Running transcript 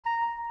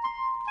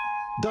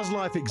Does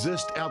life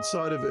exist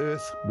outside of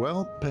Earth?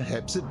 Well,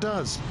 perhaps it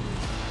does.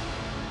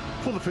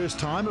 For the first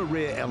time, a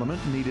rare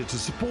element needed to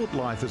support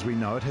life as we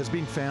know it has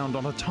been found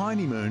on a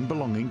tiny moon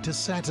belonging to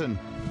Saturn.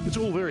 It's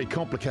all very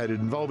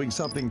complicated, involving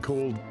something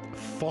called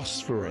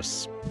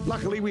phosphorus.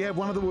 Luckily, we have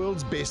one of the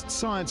world's best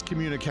science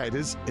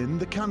communicators in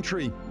the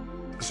country.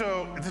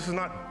 So this is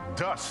not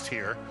dust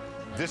here.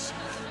 This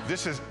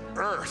is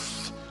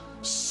Earth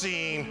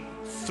seen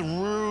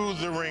through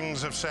the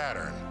rings of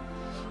Saturn.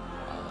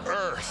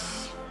 Earth.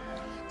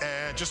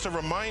 And just a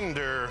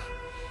reminder,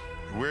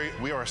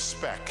 we are a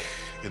speck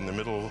in the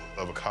middle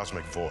of a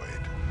cosmic void.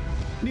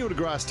 Neil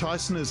deGrasse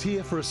Tyson is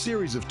here for a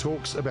series of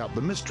talks about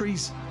the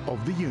mysteries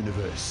of the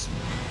universe.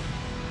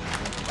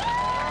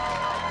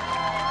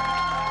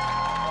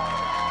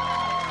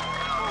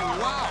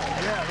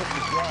 Yeah, this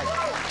is great.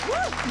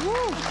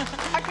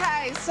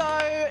 Okay,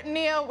 so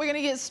Neil, we're going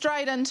to get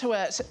straight into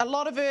it. A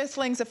lot of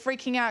Earthlings are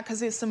freaking out because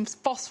there's some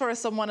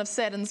phosphorus on one of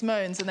Saturn's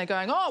moons, and they're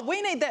going, oh,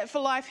 we need that for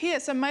life here,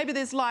 so maybe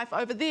there's life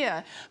over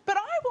there. But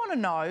I want to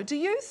know, do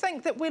you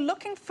think that we're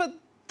looking for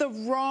the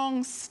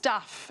wrong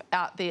stuff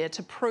out there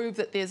to prove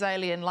that there's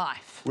alien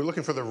life? We're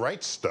looking for the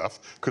right stuff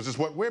because it's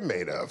what we're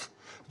made of.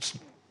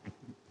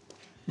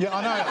 Yeah,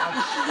 I know.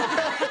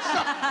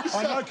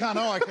 I know,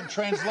 Kano, I can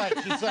translate.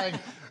 She's saying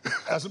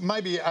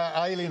maybe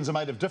aliens are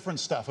made of different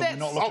stuff and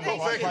we're not looking for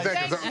the right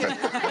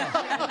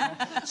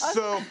place.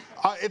 So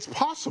it's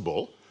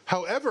possible.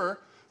 However,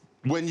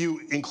 when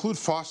you include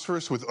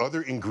phosphorus with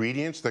other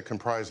ingredients that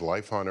comprise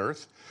life on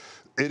Earth,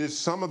 it is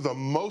some of the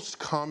most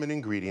common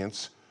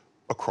ingredients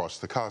across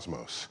the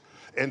cosmos.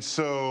 And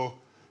so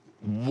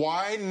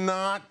why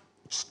not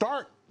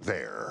start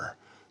there?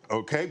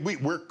 Okay,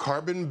 we're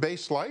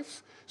carbon-based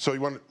life. So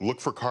you want to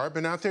look for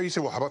carbon out there? You say,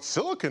 well, how about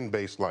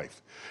silicon-based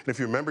life? And if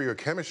you remember your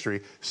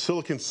chemistry,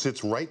 silicon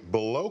sits right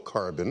below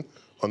carbon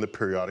on the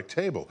periodic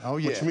table. Oh,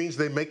 yeah. Which means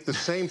they make the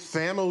same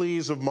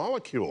families of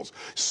molecules.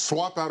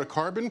 Swap out a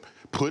carbon,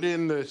 put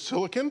in the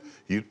silicon,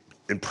 you,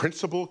 in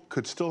principle,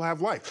 could still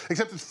have life.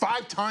 Except there's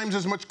 5 times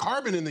as much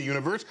carbon in the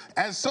universe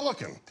as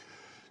silicon.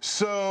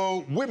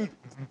 So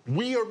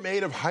we are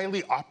made of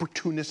highly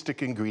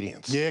opportunistic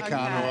ingredients. Yeah,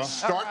 Kano.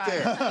 Start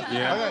there.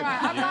 Yeah. All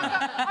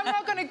right. I'm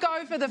not going to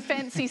go for the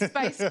fancy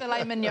space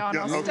filet mignon.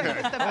 I'll stick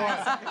with the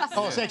basics. I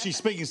was actually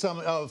speaking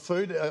of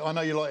food. I know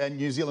you like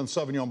New Zealand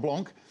Sauvignon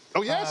Blanc.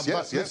 Oh, yes,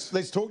 yes.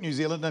 Let's talk New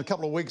Zealand. In a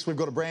couple of weeks, we've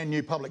got a brand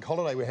new public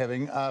holiday we're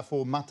having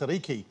for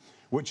Matariki,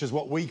 which is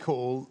what we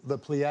call the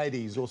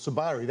Pleiades or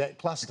Sabari, that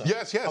cluster.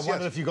 Yes. I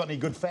wondered if you've got any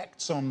good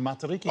facts on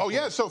Matariki. Oh,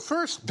 yeah. So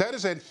first, that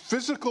is a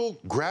physical,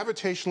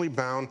 gravitationally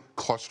bound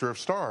cluster of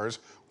stars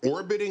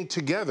orbiting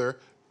together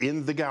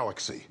in the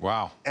galaxy.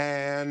 Wow.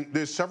 And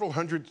there's several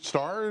hundred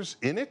stars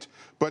in it,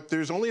 but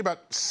there's only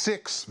about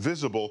 6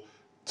 visible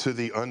to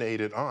the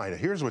unaided eye. Now,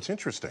 here's what's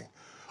interesting.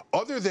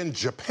 Other than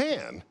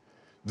Japan,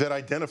 that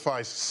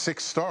identifies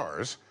 6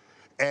 stars,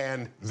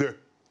 and the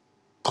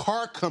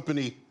car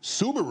company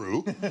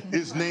Subaru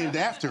is named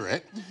after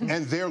it,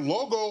 and their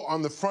logo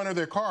on the front of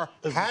their car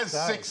has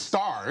 6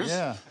 stars.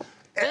 Yeah.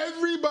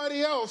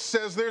 Everybody else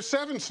says there's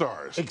 7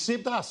 stars.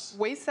 Except us.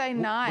 We say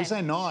 9. We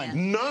say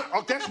 9.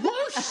 Oh, that's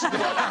worse.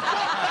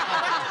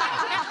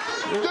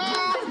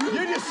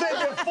 You just said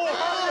there were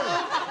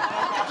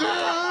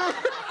 400.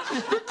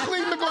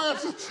 Clean the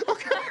glasses.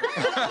 Okay.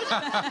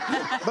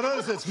 But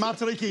notice it's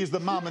Matariki is the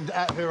mum and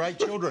her 8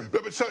 children.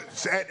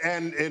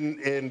 And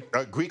in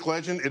Greek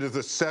legend, it is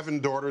the 7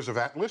 daughters of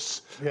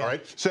Atlas. Yeah. All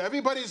right. So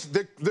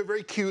they're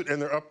very cute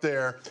and they're up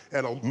there,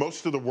 and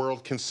most of the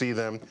world can see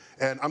them.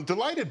 And I'm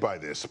delighted by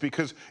this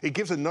because it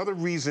gives another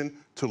reason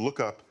to look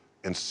up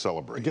and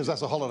celebrate. It gives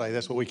us a holiday.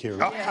 That's what we care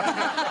about.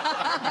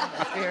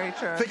 Yeah. Very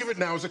true. Think of it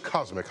now as a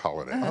cosmic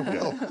holiday.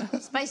 Yeah.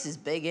 Space is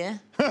big, yeah?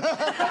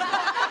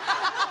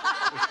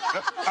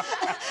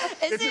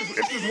 If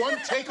there's one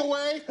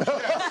takeaway,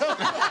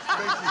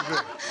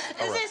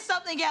 Is there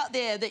something out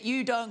there that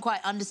you don't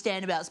quite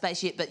understand about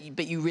space yet, but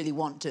you really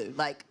want to?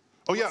 Like,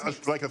 oh, yeah,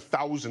 like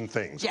 1,000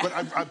 things. Yeah. But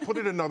I put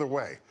it another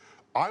way.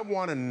 I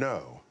want to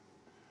know,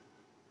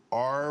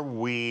 are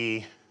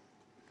we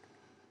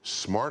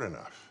smart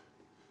enough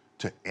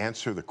to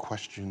answer the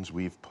questions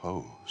we've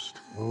posed?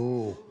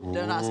 Ooh.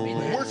 Don't ask me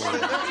that.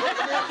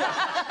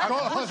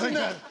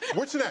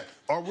 Worse than that.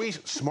 Are we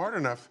smart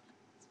enough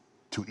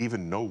to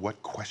even know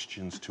what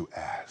questions to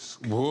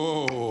ask?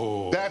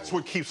 Whoa. That's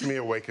what keeps me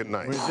awake at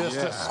night. We're just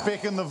a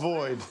speck in the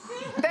void.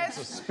 That's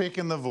a speck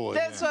in the void.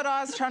 That's what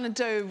I was trying to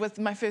do with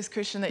my first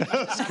question that you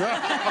asked.